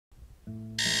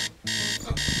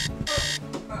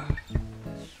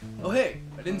Oh hey,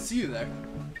 I didn't see you there.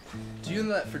 Do you know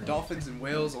that for dolphins and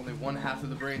whales, only one half of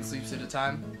the brain sleeps at a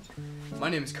time? My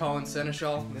name is Colin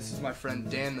Senechal, and this is my friend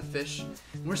Dan the fish,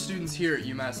 and we're students here at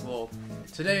UMass Lowell.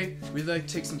 Today, we'd like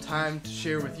to take some time to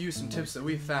share with you some tips that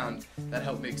we've found that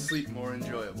help make sleep more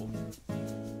enjoyable.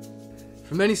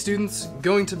 For many students,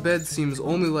 going to bed seems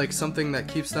only like something that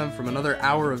keeps them from another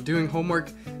hour of doing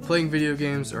homework, playing video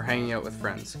games, or hanging out with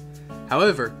friends.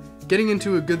 However, getting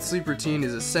into a good sleep routine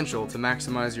is essential to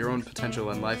maximize your own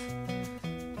potential in life.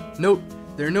 Note,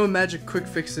 there are no magic quick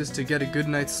fixes to get a good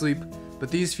night's sleep,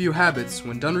 but these few habits,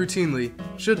 when done routinely,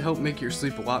 should help make your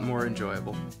sleep a lot more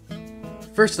enjoyable.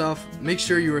 First off, make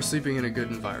sure you are sleeping in a good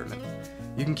environment.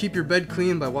 You can keep your bed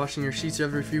clean by washing your sheets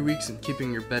every few weeks and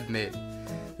keeping your bed made.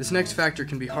 This next factor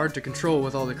can be hard to control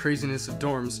with all the craziness of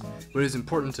dorms, but it is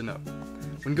important to note.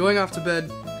 When going off to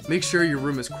bed, make sure your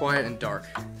room is quiet and dark.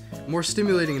 A more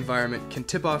stimulating environment can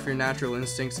tip off your natural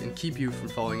instincts and keep you from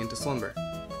falling into slumber.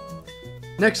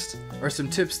 Next are some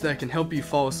tips that can help you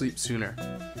fall asleep sooner.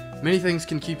 Many things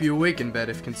can keep you awake in bed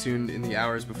if consumed in the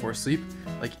hours before sleep,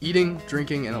 like eating,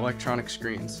 drinking, and electronic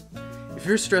screens. If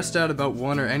you're stressed out about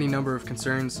one or any number of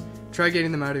concerns, try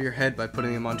getting them out of your head by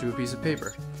putting them onto a piece of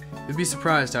paper. You'll be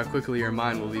surprised how quickly your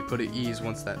mind will be put at ease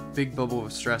once that big bubble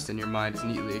of stress in your mind is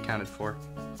neatly accounted for.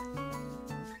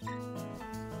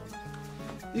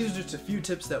 These are just a few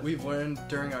tips that we've learned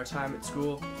during our time at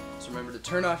school, so remember to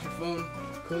turn off your phone,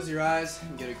 close your eyes,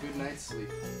 and get a good night's sleep.